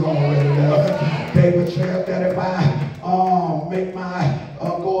God is already there. David said that if I make my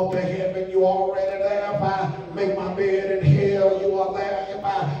go up to heaven, you already there. If I make my bed in hell, you are there. If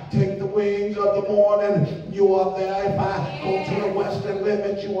I take the wings of the morning, you are there. If I go to the western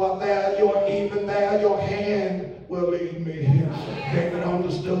limit, you are there. You're even there. Your hand will lead me. David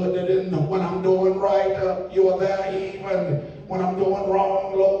understood that when I'm doing right, you are there. Even when I'm doing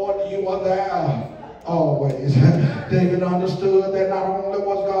wrong, Lord, you are there always. David understood that not only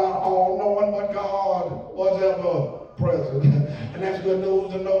was God all-knowing, but God was ever present. And that's good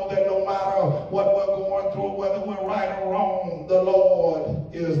news to know that no matter what we're going through, whether we're right or wrong, the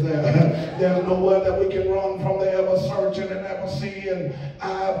Lord is there. There's nowhere that we can run from the ever searching and ever seeing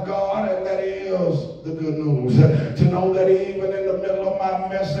eye of God, and that is the good news. To know that even in the middle of my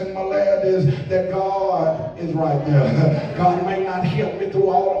mess and my maladies, that God is right there. God may not help me through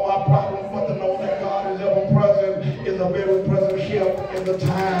all of my problems, but to know that God is ever present is a very present help in the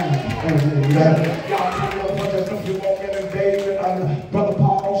time of need. Y'all turn up for just a few more minutes. David, Brother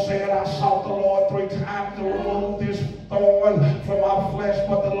Paul said, I sought the Lord 3 times to remove this thorn from my flesh,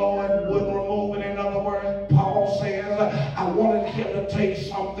 but the Lord wouldn't remove it. In other words, Paul says, I wanted him to take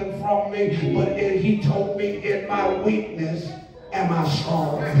something from me, but he told me, in my weakness am I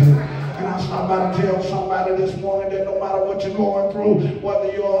strong. And I stop by to tell somebody this morning that no matter what you're going through,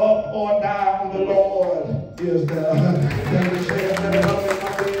 whether you're up or down, the Lord is there. David says that I'm in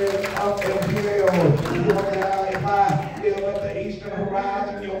my bed, up in hell. You are there. If I live at the eastern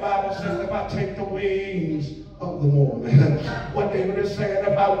horizon, your Bible says if I take the wings of the morning. What David is saying,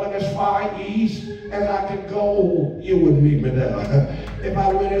 if I went as far east as I could go, you would meet me there. If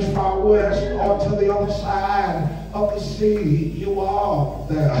I went as far west or to the other side of the sea, you are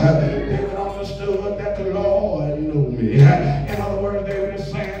there. David understood that the Lord knew me. In other words, David is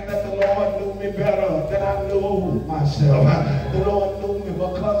saying that the Lord knew me better than I knew myself. The Lord knew me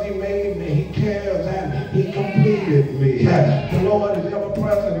because he made me. He cares and he completed me. The Lord is ever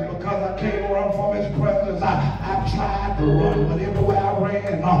present because I can't run from his presence. I tried to run, but everywhere I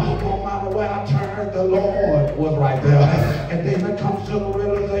ran, no matter where I turned, the Lord was right there. And David comes to the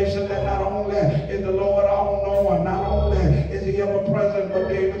realization that not only is the Lord all-knowing, not only is he ever present, but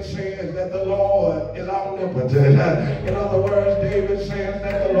David says that the Lord is omnipotent. In other words, David says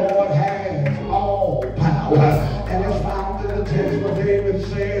that the Lord has all power. And it's found in the text where David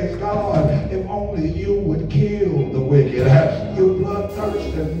says, God, if only you would kill the wicked, you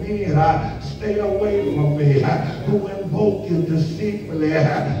bloodthirsty men, stay away from me, who invoke you deceitfully,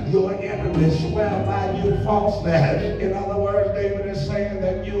 your enemies swear by you falsely. In other words, David is saying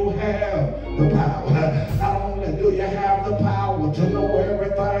that you have the power. Not only do you have the power to know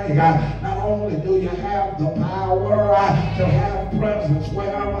everything, not only do you have the power to have presence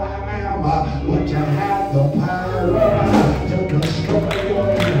wherever I am, but you have the power to destroy your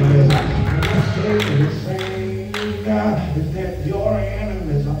enemies. And David is saying is that your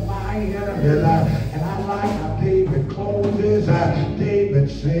enemies are my enemies. And I like how David closes. David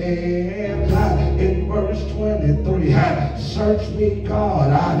says in verse 23, search me,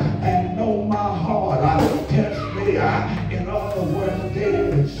 God, and know my heart. Test me. In other words,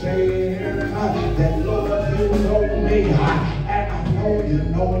 David says that, Lord, you know me, and I know you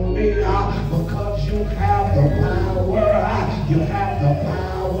know me because you have the power. You have the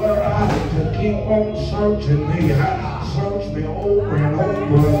power to keep on searching me. Search me over and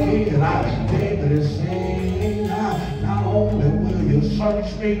over again. David is saying, not only will you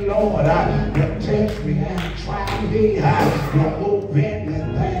search me, Lord, but test me and try me. Remove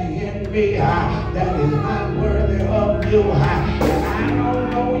anything in me that is not worthy of you. And I don't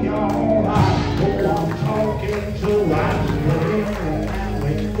know y'all who I'm talking to, but every now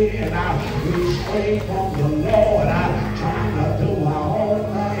and then we stray from the Lord, trying to do our own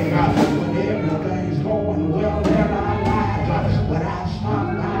thing when everything's going well in our lives. But I stop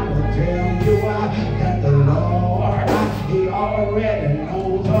by to tell you that the Lord, He already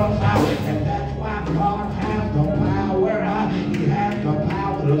knows us, and that's why God has the power. He has the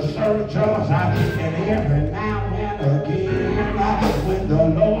power to search us, and every now and again, when the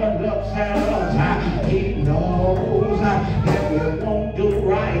Lord looks at us, He knows that we won't do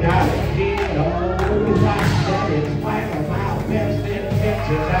right. He knows that in spite of our best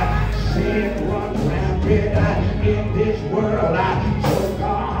intentions, sin runs rampant in this world. So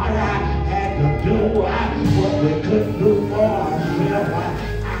God had to do what we couldn't do for ourselves.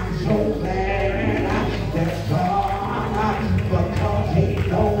 I'm so glad that God, because He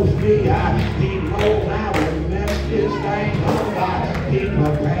knows me, He knows I will mess this thing up. He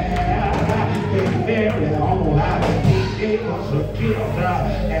prepared His very own. He gave us a gift,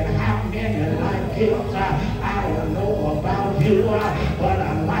 and how many like gifts, I don't know about you, but I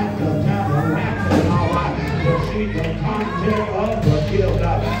like to tell the rapper to see the content of the gift.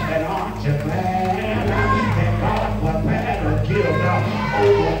 And aren't you glad that God prepared a gift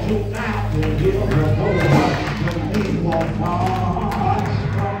over 2,000 years ago when we were far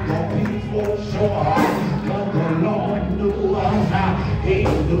from the peaceful shore? But the Lord knew us. He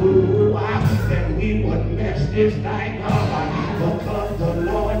knew that we would mess this thing up, because the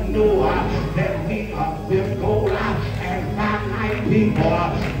Lord knew that we are fickle and finite people.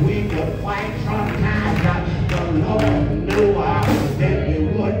 We would fight sometimes. The Lord knew that we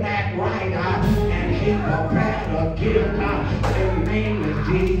wouldn't act right, and He prepared a gift. His name is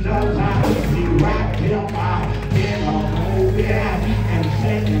Jesus. He wrapped Him in a movie and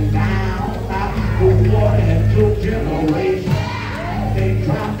sent Him down the water into generations. They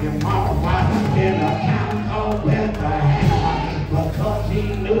dropped Him off in a town called Bethlehem, because He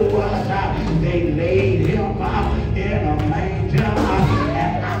knew us. They laid Him in a manger,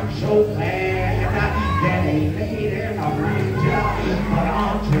 and I'm so glad that He laid in a manger. But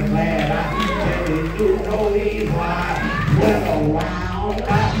aren't you glad that He knew no evil went around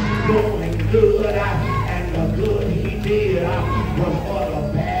doing good, and the good He did was for the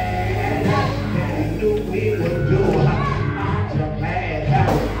bad that He knew we would do. Aren't you glad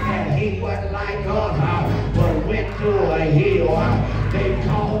that He wasn't like us, but went to a hill? They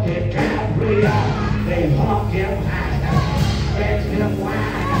called it Calvary. They hung Him high, stretched Him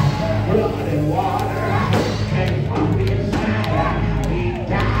wide, blood and water came from His side. He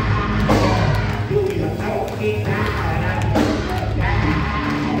died. Do you know He died?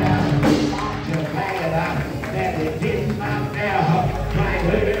 Aren't you glad that He did not there like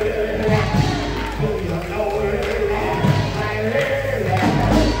early? Do you know early? Like early.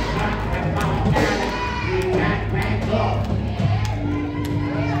 Something on down, He got back up.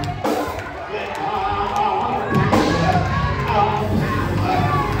 With all power,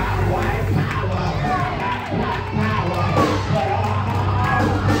 not white power, not black power, but all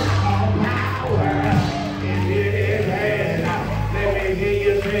power in His hand. Let me hear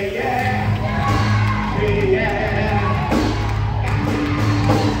you say yeah, say yeah.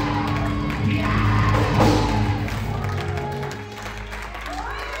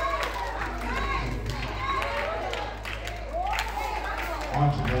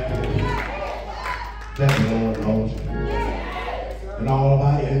 Aren't you glad that the Lord knows you? And all of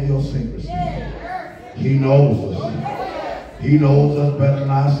our idiosyncrasies. He knows us. He knows us better than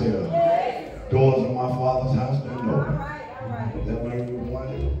ourselves. Doors of my Father's house don't open. That may be one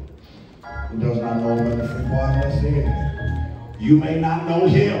who does not know Him in the free pardon of sin. You may not know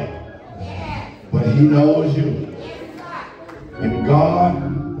Him, but He knows you. And God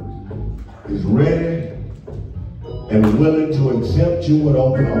is ready and willing to accept you with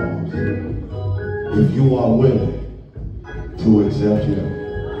open arms if you are willing to accept Him.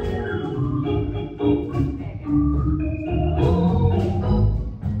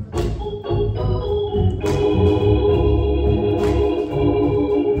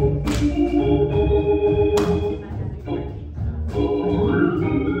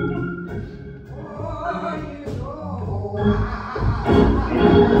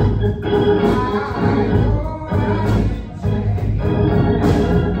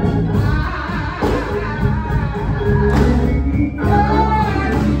 Oh,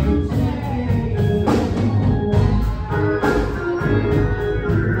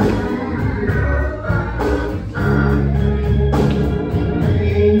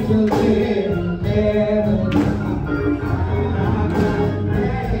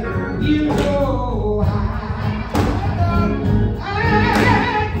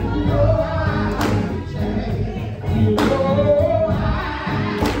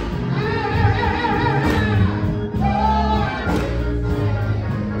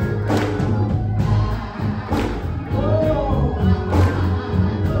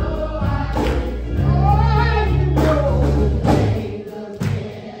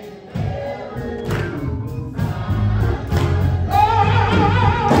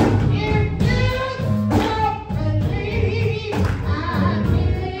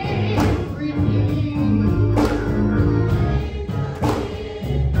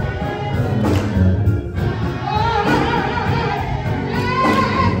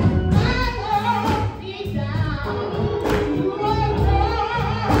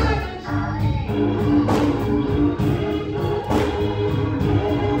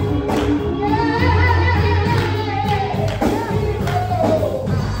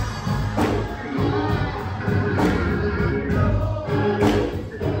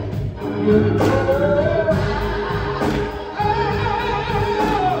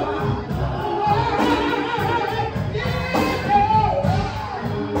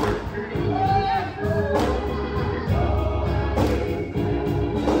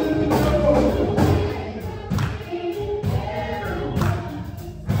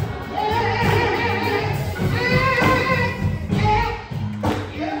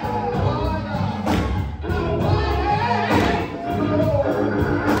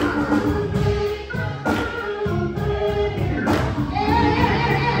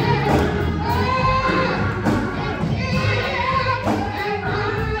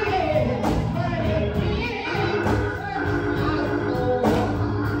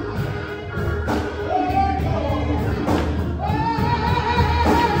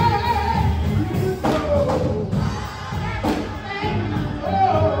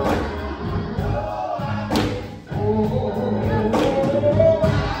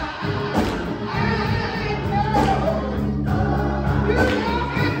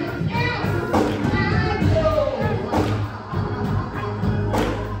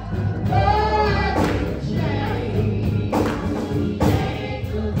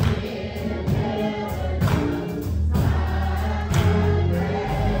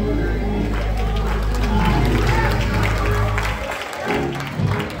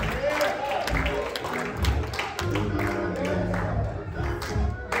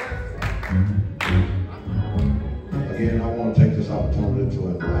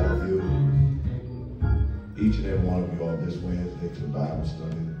 each and every one of you all this Wednesday to Bible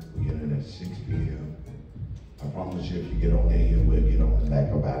study beginning at 6 p.m. I promise you, if you get on in here, we'll get on the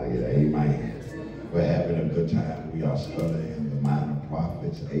back about it. Amen. We're having a good time. We are studying the minor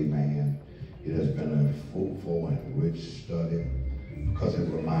prophets. Amen. It has been a fruitful and rich study because it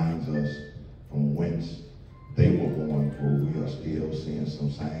reminds us from whence they were going through. We are still seeing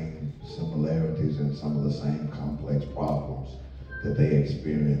some same similarities and some of the same complex problems that they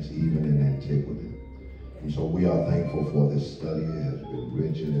experienced even in antiquity. And so we are thankful for this study. It has been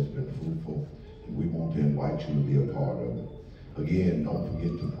rich, it has been fruitful, and we want to invite you to be a part of it. Again, don't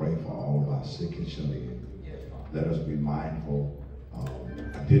forget to pray for all of our sick and shut in. Let us be mindful.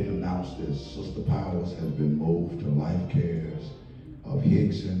 I didn't announce this. Sister Powers has been moved to Life Cares of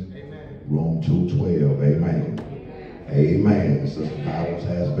Hickson, room 212. Amen. Amen. Sister Powers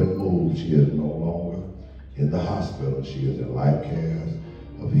has been moved. She is no longer in the hospital. She is in Life Cares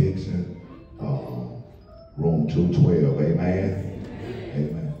of Hickson, room 212. Amen.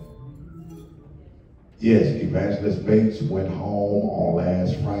 Amen. Yes, Evangelist Bates went home on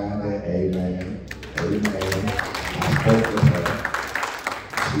last Friday. Amen. Amen. I spoke with her.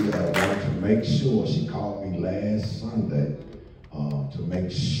 She wanted to make sure, she called me last Sunday to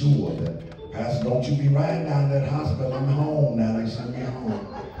make sure that, Pastor, don't you be riding down that hospital. I'm home now. They sent me home.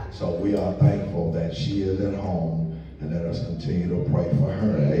 So we are thankful that she is at home, and let us continue to pray for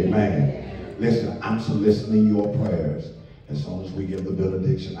her. Amen. Listen, I'm soliciting your prayers. As soon as we give the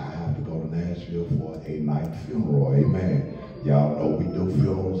benediction, I have to go to Nashville for a night funeral. Amen. Y'all know we do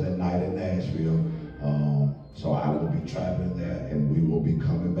funerals at night in Nashville. So I will be traveling there, and we will be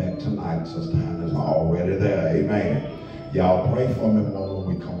coming back tonight. Sister Hannah's already there. Amen. Y'all pray for me when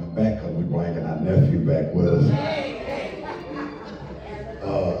we're coming back, because we're bringing our nephew back with us.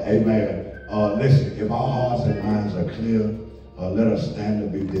 Amen. Listen, if our hearts and minds are clear, let us stand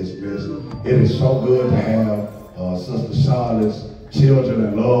and be dismissed. It is so good to have Sister Charlotte's children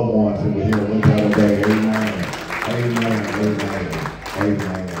and loved ones that were here with her today. Amen. Amen. Amen.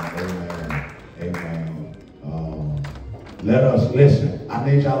 Amen. Amen. Amen. Let us listen. I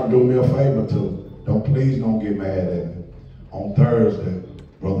need y'all to do me a favor too. Please don't get mad at me. On Thursday,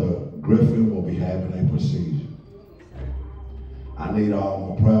 Brother Griffin will be having a procedure. I need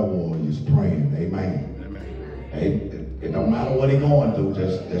all my prayer warriors praying. Amen. Amen. It don't matter what he's going through.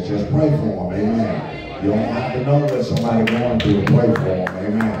 Just pray for him. Amen. You don't have to know what somebody going through to pray for him.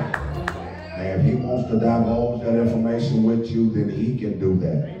 Amen. And if he wants to divulge that information with you, then he can do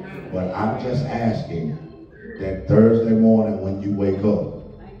that. But I'm just asking that Thursday morning when you wake up,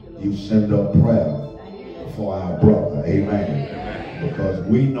 you send up prayer for our brother. Amen. Because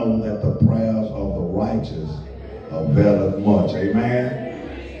we know that the prayers of the righteous availeth much.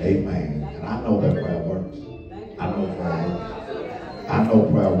 Amen. Amen. And I know that prayer works. I know prayer works. I know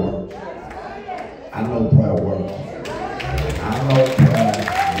prayer works. I know prayer works. I know prayer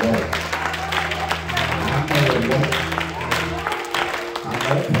works. I know it works. I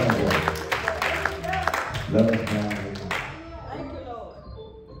know prayer works. Let us pray. Thank you, Lord.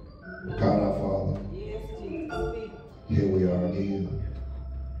 God our Father. Yes, Jesus. Here we are again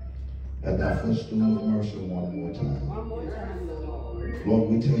at thy footstool of mercy one more time. One more time, Lord. Lord,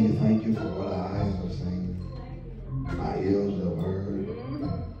 we tell you thank you for what our eyes have seen, our ears have heard,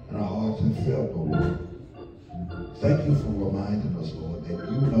 and our hearts have felt, oh Lord. Thank you for reminding us, Lord, that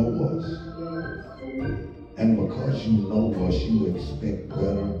you know us. And because you know us, you expect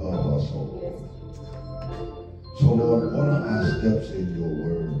better of us, oh Lord. So Lord, order our steps in your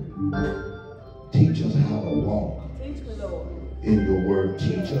word. Teach us how to walk in your word.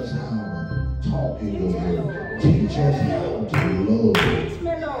 Teach us how to talk in your word. Teach us how to love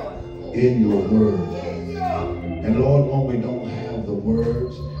in your word. And Lord, when we don't have the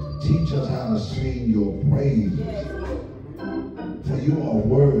words, teach us how to sing your praises. For you are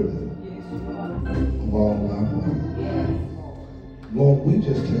worthy of all our praise. Lord, we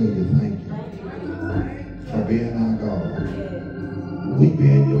just tell you thank you for being our God. We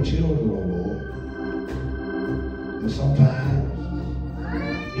being your children, oh Lord. And sometimes,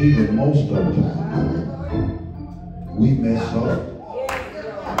 even most of the time, we mess up.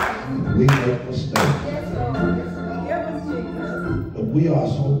 We make mistakes. But we are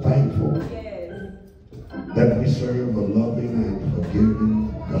so thankful that we serve a loving and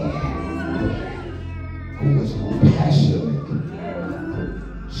forgiving God who is compassionate,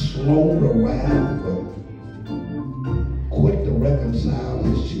 slow to wrath, but quick to reconcile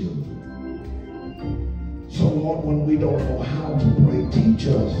his children. So Lord, when we don't know how to pray, teach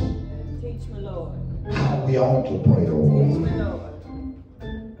us how we ought to pray, oh Lord.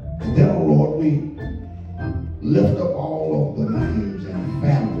 And then, oh Lord, we lift up all of the names and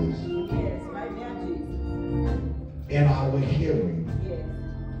families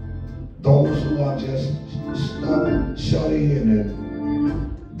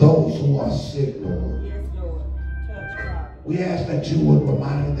We ask that you would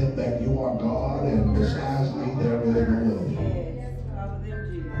remind them that you are God and besides me there is no other.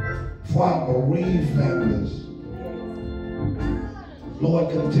 For our bereaved families,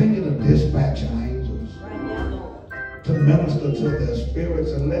 Lord, continue to dispatch angels to minister to their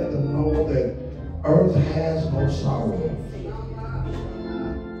spirits and let them know that earth has no sorrow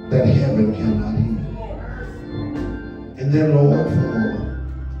that heaven cannot heal. And then, Lord, for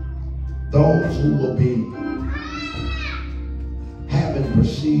those who will be having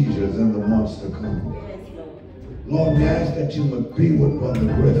procedures in the months to come, Lord, we ask that you would be with Brother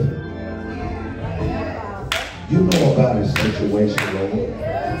Griffin. You know about his situation, Lord.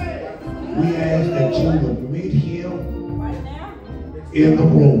 We ask that you would meet him in the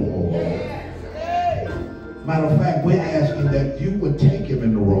room, Lord. Matter of fact, we're asking that you would take him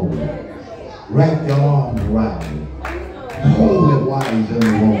in the room, wrap your arms around him, hold him while he's in the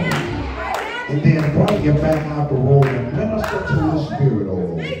room, and then bring him back out the room and minister to his spirit, oh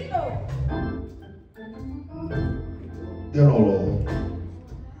Lord. Then, oh Lord,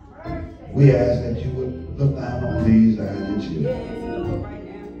 we ask that you would look down on these and your children.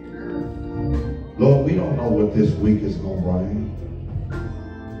 Lord, we don't know what this week is going to bring.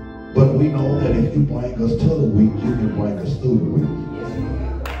 But we know that if you bring us to the week, you can bring us through the week.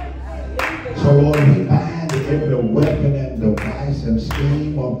 So Lord, we bind every weapon and device and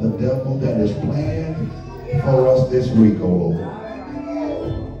scheme of the devil that is planned for us this week, oh Lord.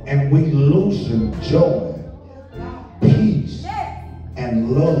 And we loosen joy, peace,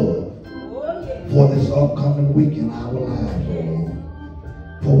 and love for this upcoming week in our lives, oh Lord.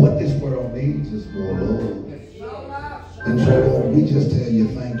 For what this world needs is more love. And so, Lord, we just tell you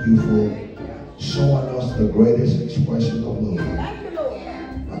thank you for showing us the greatest expression of love. Thank you,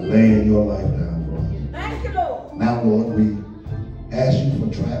 Lord. By laying your life down for us. Thank you, Lord. Now, Lord, we ask you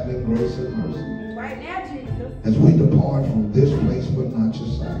for traveling grace and mercy. Right now, Jesus. As we depart from this place but not your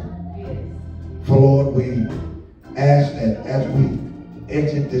sight. For, Lord, we ask that as we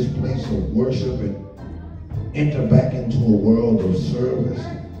exit this place of worship and enter back into a world of service,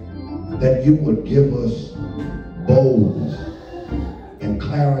 that you would give us boldness and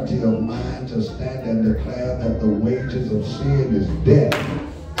clarity of mind to stand and declare that the wages of sin is death,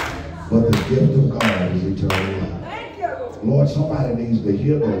 but the gift of God is eternal life. Thank you, Lord. Lord, somebody needs to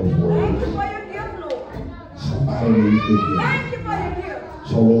hear those Thank you words. for your gift, Lord. Somebody needs to hear. Thank you for your gift.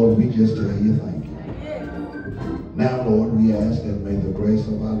 So, Lord, we just tell you thank you. Yes. Now, Lord, we ask that may the grace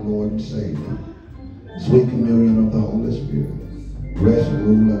of our Lord and Savior, sweet communion of the Holy Spirit, rest,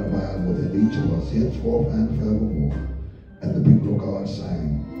 rule, and abide within each of us henceforth and forevermore. And the people of God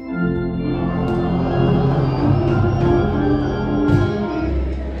sang.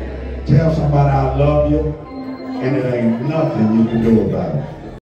 Tell somebody I love you, and it ain't nothing you can do about it.